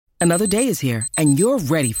Another day is here, and you're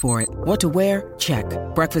ready for it. What to wear? Check.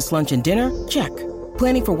 Breakfast, lunch, and dinner? Check.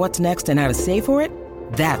 Planning for what's next and how to save for it?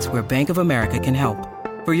 That's where Bank of America can help.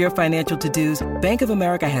 For your financial to-dos, Bank of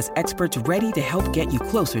America has experts ready to help get you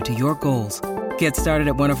closer to your goals. Get started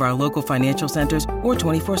at one of our local financial centers or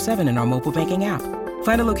 24/7 in our mobile banking app.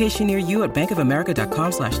 Find a location near you at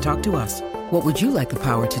bankofamerica.com/talktous. What would you like the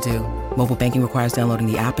power to do? Mobile banking requires downloading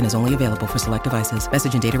the app and is only available for select devices.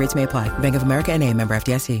 Message and data rates may apply. Bank of America N.A., member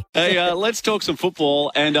FDIC. Hey, let's talk some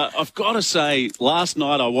football. And I've got to say, last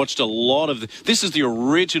night I watched a lot of... This is the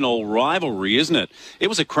original rivalry, isn't it? It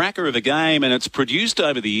was a cracker of a game, and it's produced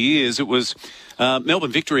over the years. It was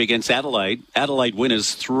Melbourne victory against Adelaide. Adelaide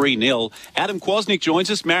winners 3-0. Adam Kwasnik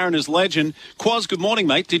joins us, Mariners legend. Quas, good morning,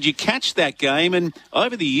 mate. Did you catch that game? And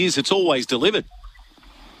over the years, it's always delivered.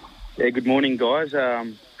 Yeah, good morning, guys.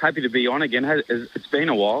 Happy to be on again. It's been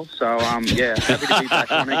a while, so happy to be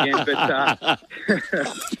back on again. But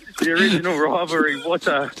the original rivalry, what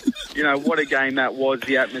a game that was.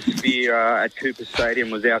 The atmosphere at Cooper Stadium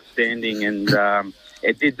was outstanding, and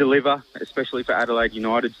it did deliver, especially for Adelaide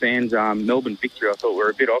United fans. Melbourne victory, I thought, were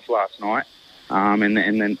a bit off last night, and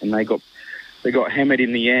they got hammered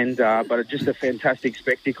in the end. But it's just a fantastic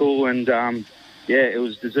spectacle, and it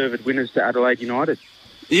was deserved winners to Adelaide United.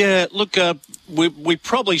 Yeah, look, we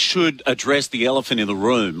probably should address the elephant in the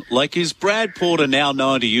room. Like, is Brad Porter now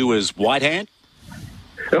known to you as White Hand?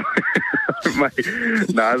 Mate,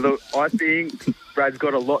 no, look, I think Brad's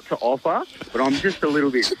got a lot to offer, but I'm just a little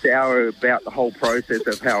bit sour about the whole process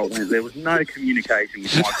of how it went. There was no communication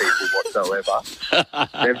with my people whatsoever.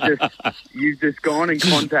 You've just gone and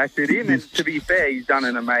contacted him, and to be fair, he's done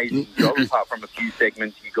an amazing job, apart from a few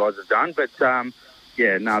segments you guys have done. But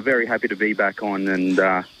very happy to be back on, and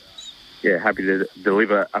happy to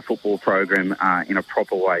deliver a football program in a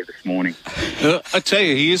proper way this morning. I tell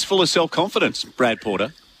you, he is full of self-confidence, Brad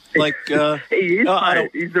Porter. Like he is, mate.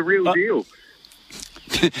 He's the real deal.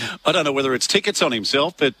 I don't know whether it's tickets on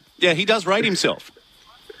himself, but yeah, he does rate himself.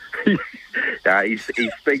 He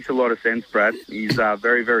speaks a lot of sense, Brad. He's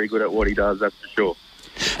very, very good at what he does, that's for sure.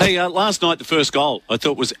 Hey, last night, the first goal, I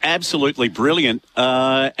thought was absolutely brilliant,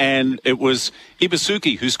 and it was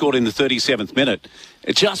Ibusuki who scored in the 37th minute.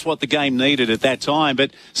 Just what the game needed at that time.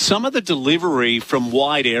 But some of the delivery from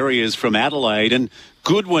wide areas from Adelaide, and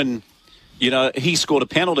Goodwin, he scored a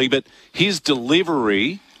penalty, but his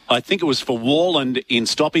delivery, I think it was for Warland in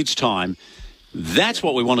stoppage time. That's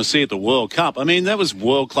what we want to see at the World Cup. I mean, that was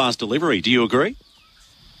world-class delivery. Do you agree?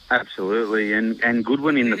 Absolutely, and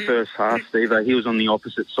Goodwin in the first half, Steve, he was on the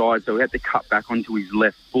opposite side, so he had to cut back onto his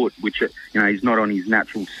left foot, which he's not on his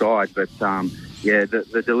natural side. But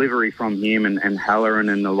the delivery from him and Halloran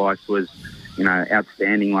and the likes was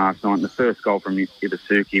outstanding last night. And the first goal from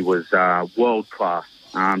Ibusuki was world class.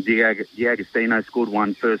 D'Agostino scored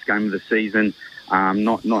one first game of the season.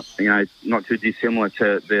 Not too dissimilar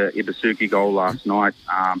to the Ibusuki goal last night.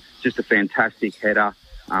 Just a fantastic header.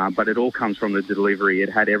 But it all comes from the delivery. It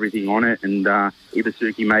had everything on it, and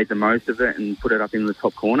Ibusuki made the most of it and put it up in the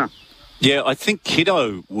top corner. Yeah, I think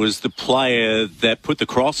Kiddo was the player that put the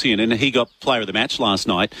cross in, and he got player of the match last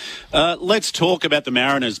night. Let's talk about the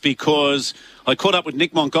Mariners, because I caught up with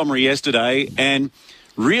Nick Montgomery yesterday, and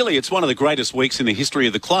really it's one of the greatest weeks in the history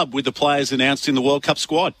of the club with the players announced in the World Cup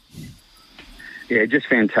squad. Yeah, just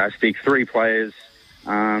fantastic. 3 players.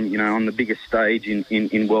 On the biggest stage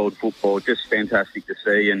in world football, just fantastic to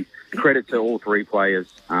see, and credit to all 3 players.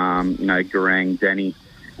 Garang, Danny,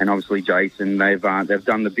 and obviously Jason. They've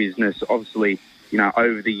done the business, obviously,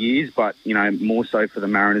 over the years, but more so for the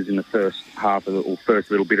Mariners in the first half of first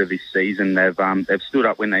little bit of this season. They've stood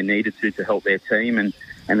up when they needed to help their team, and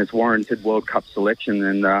it's warranted World Cup selection,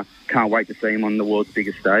 and can't wait to see them on the world's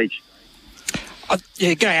biggest stage.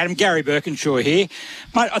 G'day, Adam. Gary Birkinshaw here.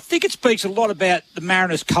 Mate, I think it speaks a lot about the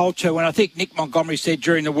Mariners' culture when I think Nick Montgomery said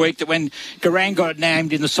during the week that when Garang got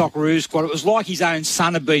named in the Socceroos squad, it was like his own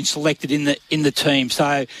son had been selected in the team.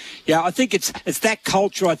 So, yeah, I think it's that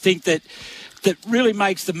culture, I think, that really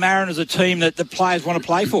makes the Mariners a team that the players want to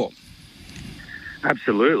play for.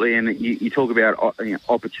 Absolutely, and you talk about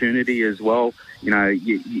opportunity as well.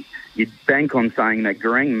 You bank on saying that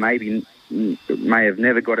Garang may have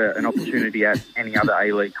never got an opportunity at any other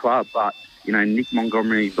A-League club, but Nick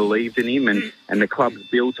Montgomery believed in him, and the club's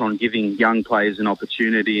built on giving young players an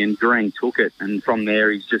opportunity, and Garang took it, and from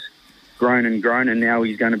there he's just grown, and now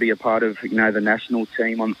he's going to be a part of the national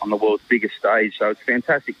team on the world's biggest stage. So it's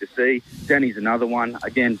fantastic to see. Danny's another one.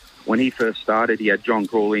 Again, when he first started, he had John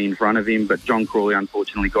Crawley in front of him, but John Crawley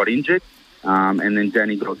unfortunately got injured, and then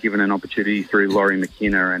Danny got given an opportunity through Laurie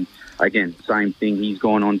McKenna, and again, same thing. He's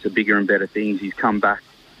gone on to bigger and better things. He's come back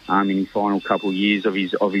in his final couple of years of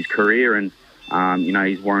his career, and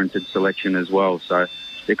he's warranted selection as well. So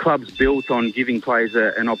the club's built on giving players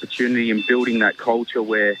an opportunity and building that culture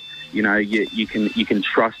where you can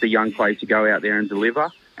trust a young player to go out there and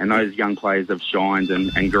deliver. And those young players have shined,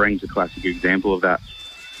 and Garang's a classic example of that.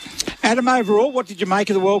 Adam, overall, what did you make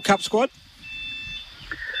of the World Cup squad?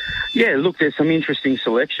 Yeah, look, there's some interesting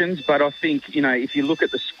selections, but I think, if you look at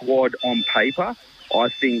the squad on paper, I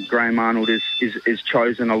think Graham Arnold is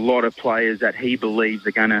chosen a lot of players that he believes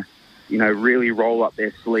are going to, really roll up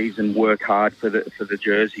their sleeves and work hard for the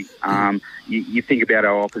jersey. You think about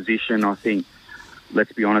our opposition, I think,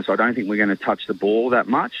 let's be honest, I don't think we're going to touch the ball that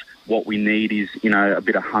much. What we need is, a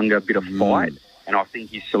bit of hunger, a bit of fight. And I think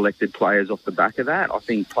he's selected players off the back of that. I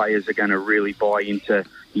think players are going to really buy into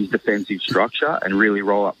his defensive structure and really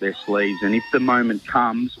roll up their sleeves. And if the moment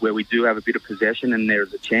comes where we do have a bit of possession and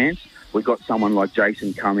there's a chance, we've got someone like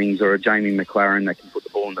Jason Cummings or a Jamie McLaren that can put the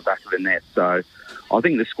ball in the back of the net. So I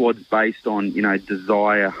think the squad's based on,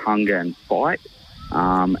 desire, hunger and fight.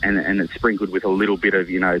 And it's sprinkled with a little bit of,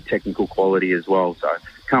 technical quality as well. So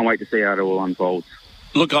can't wait to see how it all unfolds.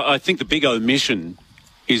 Look, I think the big omission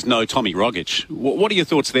is no Tommy Rogic. What are your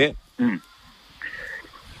thoughts there?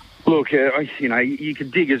 Look, you can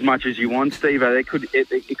dig as much as you want, Steve. It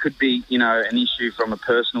could be, an issue from a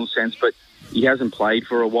personal sense, but he hasn't played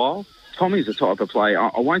for a while. Tommy's the type of player.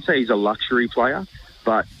 I won't say he's a luxury player,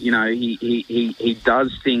 but he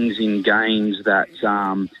does things in games that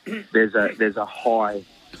there's a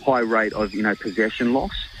high rate of possession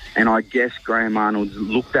loss. And I guess Graham Arnold's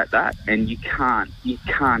looked at that, and you can't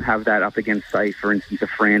have that up against, say, for instance, a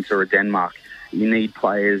France or a Denmark. You need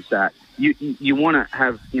players that you want to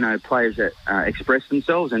have, players that express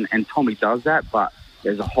themselves, and Tommy does that. But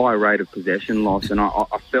there's a high rate of possession loss, and I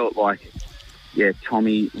felt like,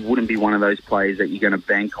 Tommy wouldn't be one of those players that you're going to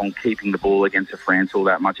bank on keeping the ball against a France all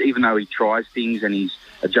that much. Even though he tries things and he's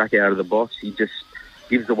a jack out of the box, he just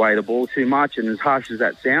gives away the ball too much. And as harsh as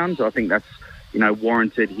that sounds, I think that's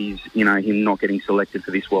warranted him not getting selected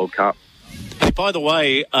for this World Cup. Hey, by the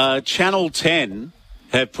way, Channel 10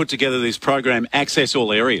 have put together this program, Access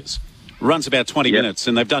All Areas. Runs about 20 minutes,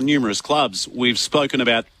 and they've done numerous clubs. We've spoken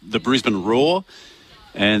about the Brisbane Roar,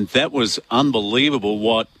 and that was unbelievable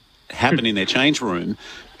what happened in their change room.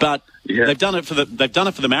 But they've done it for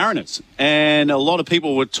the Mariners, and a lot of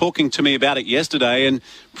people were talking to me about it yesterday, and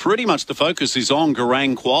pretty much the focus is on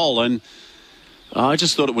Garang Kuol, and I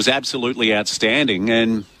just thought it was absolutely outstanding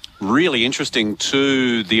and really interesting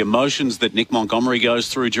to the emotions that Nick Montgomery goes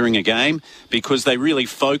through during a game, because they really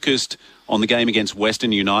focused on the game against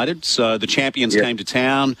Western United. So the champions came to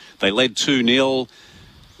town. They led 2-0.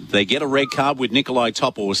 They get a red card with Nikolai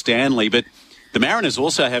Topor-Stanley, but the Mariners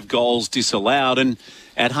also have goals disallowed. And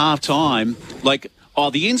at halftime,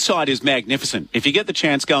 the inside is magnificent. If you get the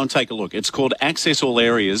chance, go and take a look. It's called Access All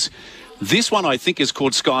Areas. This one, I think, is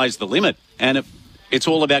called Sky's the Limit. And it's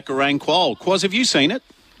all about Garang Kuol. Quaz, have you seen it?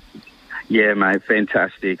 Yeah, mate,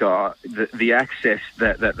 fantastic. The access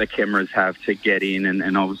that the cameras have to get in,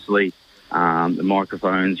 and obviously the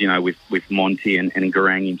microphones, with Monty and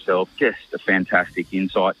Garang himself, just a fantastic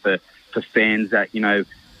insight for fans that,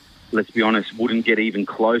 let's be honest, wouldn't get even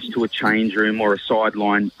close to a change room or a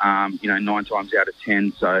sideline, 9 times out of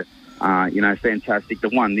 10. So, fantastic. The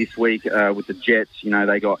one this week with the Jets,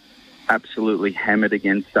 they got absolutely hammered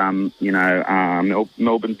against, Melbourne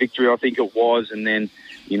Victory, I think it was. And then,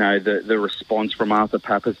 the response from Arthur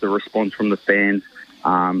Papas, the response from the fans,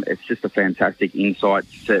 it's just a fantastic insight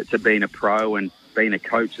to being a pro and being a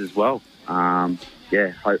coach as well.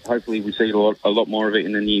 Hopefully we see a lot more of it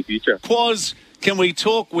in the near future. Quaz, can we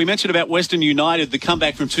talk? We mentioned about Western United, the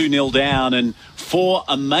comeback from 2-0 down and 4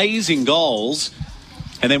 amazing goals.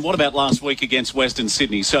 And then what about last week against Western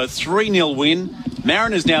Sydney? So 3-0 win.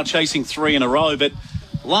 Mariners now chasing 3 in a row, but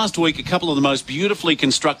last week, a couple of the most beautifully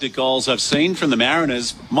constructed goals I've seen from the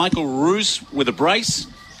Mariners. Michael Roos with a brace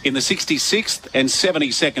in the 66th and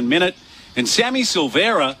 72nd minute. And Sammy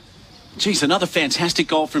Silvera, another fantastic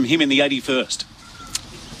goal from him in the 81st.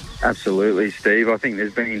 Absolutely, Steve. I think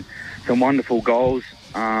there's been some wonderful goals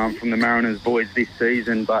from the Mariners boys this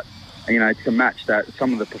season, but, to match that,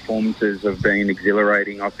 some of the performances have been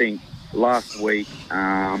exhilarating. I think last week,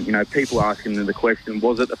 people asking them the question,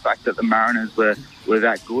 was it the fact that the Mariners were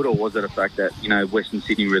that good, or was it the fact that, Western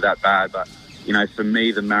Sydney were that bad? But, for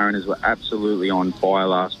me, the Mariners were absolutely on fire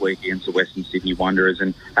last week against the Western Sydney Wanderers.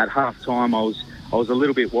 And at half-time, I was a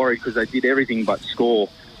little bit worried because they did everything but score.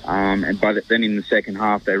 But then in the second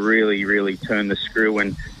half, they really, really turned the screw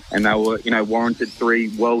and they were, warranted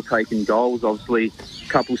 3 well-taken goals. Obviously, a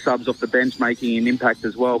couple subs off the bench making an impact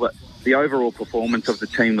as well. But the overall performance of the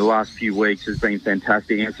team the last few weeks has been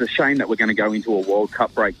fantastic. And it's a shame that we're going to go into a World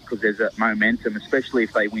Cup break because there's that momentum, especially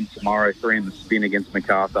if they win tomorrow, 3 in the spin against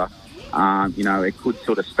Macarthur. It could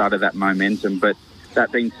sort of stutter that momentum. But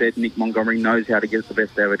that being said, Nick Montgomery knows how to get the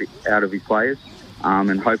best out of his players.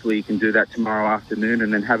 And hopefully he can do that tomorrow afternoon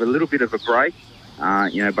and then have a little bit of a break,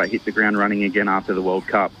 but hit the ground running again after the World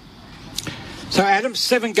Cup. So, Adam,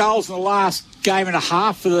 7 goals in the last game and a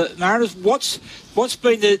half for the Mariners. What's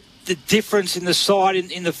been the difference in the side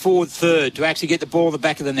in the forward third to actually get the ball in the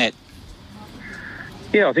back of the net?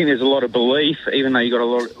 Yeah, I think there's a lot of belief, even though you've got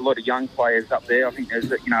a lot of young players up there. I think there's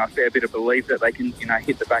a fair bit of belief that they can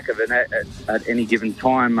hit the back of the net at any given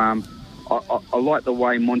time. I like the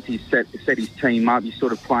way Monty set his team up. He's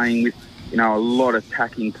sort of playing with a lot of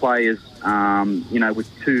attacking players. With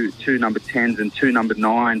two number 10s and 2 number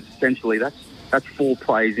 9s. Essentially, that's 4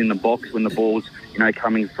 players in the box when the ball's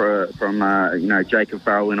coming from Jacob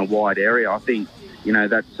Farrell in a wide area. I think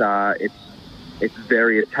it's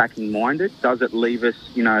very attacking minded. Does it leave us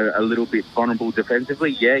a little bit vulnerable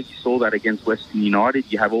defensively? Yeah, you saw that against Western United.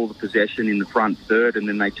 You have all the possession in the front third, and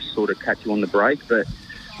then they just sort of catch you on the break. But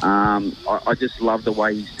I just love the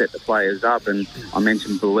way he set the players up, and I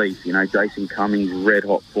mentioned belief. Jason Cummings, red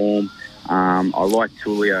hot form. I like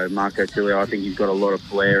Marco Tulio. I think he's got a lot of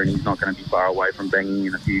flair, and he's not going to be far away from banging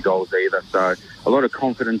in a few goals either. So a lot of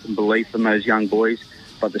confidence and belief from those young boys,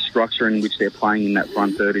 but the structure in which they're playing in that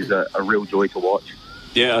front third is a real joy to watch.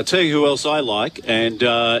 Yeah, I'll tell you who else I like, and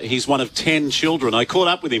he's one of 10 children. I caught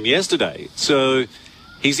up with him yesterday. So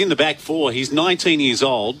he's in the back 4. He's 19 years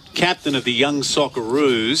old, captain of the Young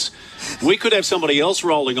Socceroos. We could have somebody else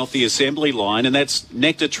rolling off the assembly line, and that's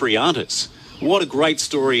Nectar Triantis. What a great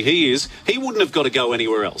story he is. He wouldn't have got to go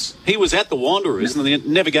anywhere else. He was at the Wanderers, and they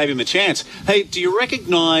never gave him a chance. Hey, do you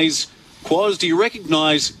recognise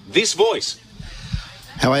this voice?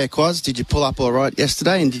 How are you, Quaz? Did you pull up all right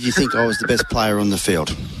yesterday, and did you think I was the best player on the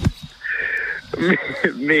field?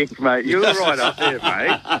 Mick, mate, you were right up there,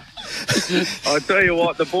 mate. I'll tell you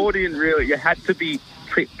what, the ball didn't really... You had to be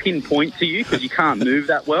pinpoint to you because you can't move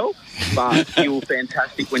that well, but you were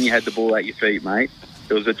fantastic when you had the ball at your feet, mate.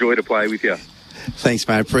 It was a joy to play with you. Thanks,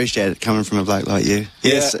 mate. Appreciate it coming from a bloke like you.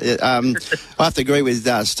 Yes, I have to agree with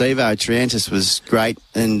Steve-O. Triantis was great,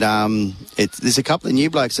 and there's a couple of new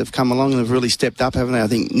blokes that have come along and have really stepped up, haven't they? I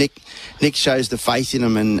think Nick shows the faith in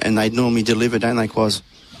them, and they normally deliver, don't they, Quaz?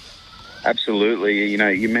 Absolutely.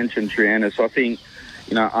 You mentioned Triantis. I think,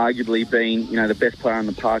 arguably being, the best player in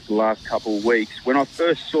the park the last couple of weeks. When I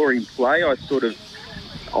first saw him play, I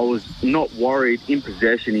was not worried in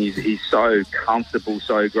possession. He's so comfortable,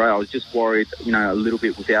 so great. I was just worried, a little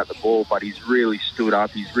bit without the ball, but he's really stood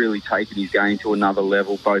up. He's really taken his game to another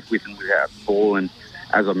level, both with and without the ball. And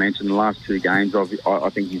as I mentioned, the last 2 games, I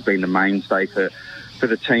think he's been the mainstay for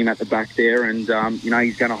the team at the back there. And,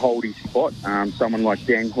 he's going to hold his spot. Someone like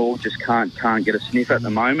Dan Hall just can't get a sniff at the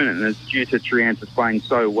moment. And it's due to Triantis playing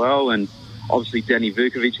so well. And obviously Danny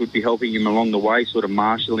Vukovic would be helping him along the way, sort of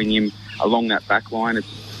marshalling him along that back line.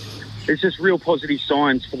 It's just real positive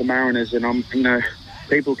signs for the Mariners, and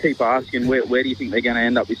people keep asking where do you think they're going to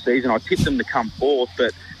end up this season. I tipped them to come 4th,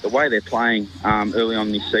 but the way they're playing early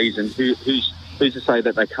on this season, who's to say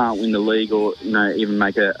that they can't win the league or even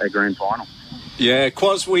make a grand final? Yeah,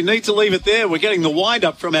 Quaz, we need to leave it there. We're getting the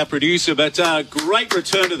wind-up from our producer, but great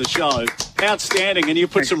return to the show. Outstanding, and you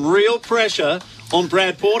put some real pressure on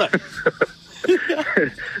Brad Porter.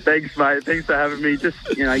 Thanks, mate. Thanks for having me. Just,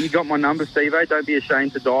 you got my number, Steve-O. Don't be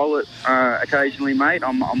ashamed to dial it occasionally, mate.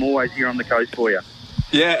 I'm always here on the coast for you.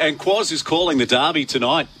 Yeah, and Quaz is calling the derby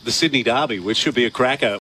tonight, the Sydney derby, which should be a cracker.